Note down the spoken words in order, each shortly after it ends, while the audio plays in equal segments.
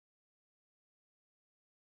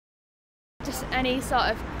Just any sort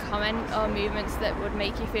of comment or movements that would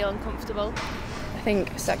make you feel uncomfortable. I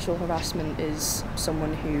think sexual harassment is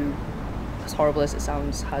someone who, as horrible as it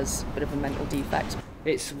sounds, has a bit of a mental defect.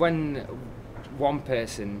 It's when one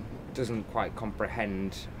person doesn't quite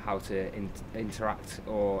comprehend how to interact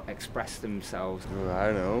or express themselves.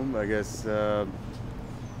 I don't know, I guess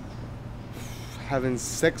having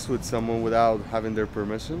sex with someone without having their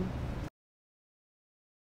permission.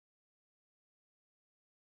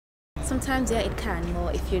 Sometimes, yeah, it can,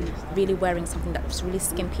 or if you're really wearing something that's really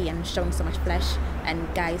skimpy and showing so much flesh,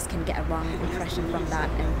 and guys can get a wrong impression from that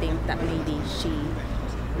and think that maybe she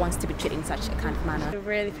wants to be treated in such a kind of manner. It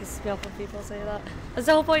really pisses me off when people say that. There's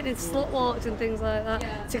the whole point in slut walks and things like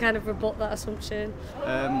that, to kind of rebut that assumption.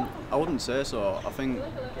 I wouldn't say so. I think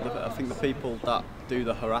the people that do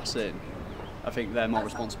the harassing, I think they're more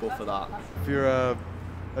responsible for that. If you're a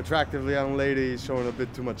attractive young lady showing a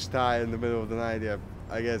bit too much thigh in the middle of the night, yeah,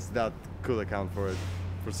 I guess that could account for it,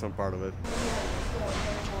 for some part of it.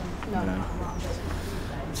 No.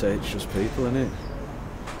 So it's just people, innit?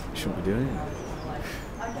 You shouldn't be doing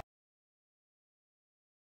it.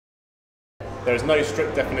 There is no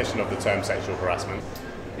strict definition of the term sexual harassment.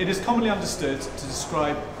 It is commonly understood to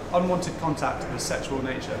describe unwanted contact of a sexual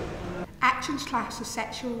nature. Actions classed as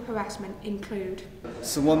sexual harassment include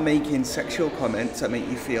someone making sexual comments that make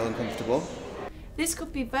you feel uncomfortable. This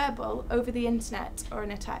could be verbal, over the internet, or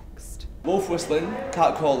in a text. Wolf whistling,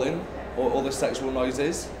 catcalling, or other sexual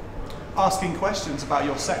noises. Asking questions about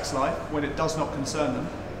your sex life when it does not concern them.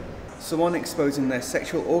 Someone exposing their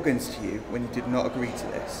sexual organs to you when you did not agree to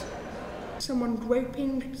this. Someone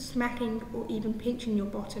groping, smacking, or even pinching your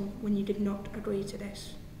bottom when you did not agree to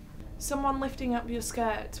this. Someone lifting up your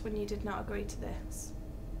skirt when you did not agree to this.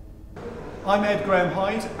 I'm Ed Graham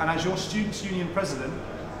Hyde, and as your Students' Union President,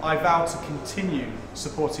 I vow to continue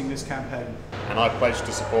supporting this campaign. And I pledge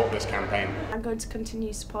to support this campaign. I'm going to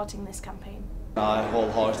continue supporting this campaign. I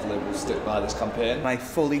wholeheartedly will stick by this campaign. I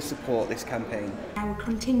fully support this campaign. I will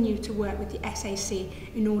continue to work with the SAC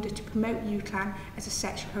in order to promote UCLan as a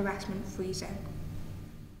sexual harassment free zone.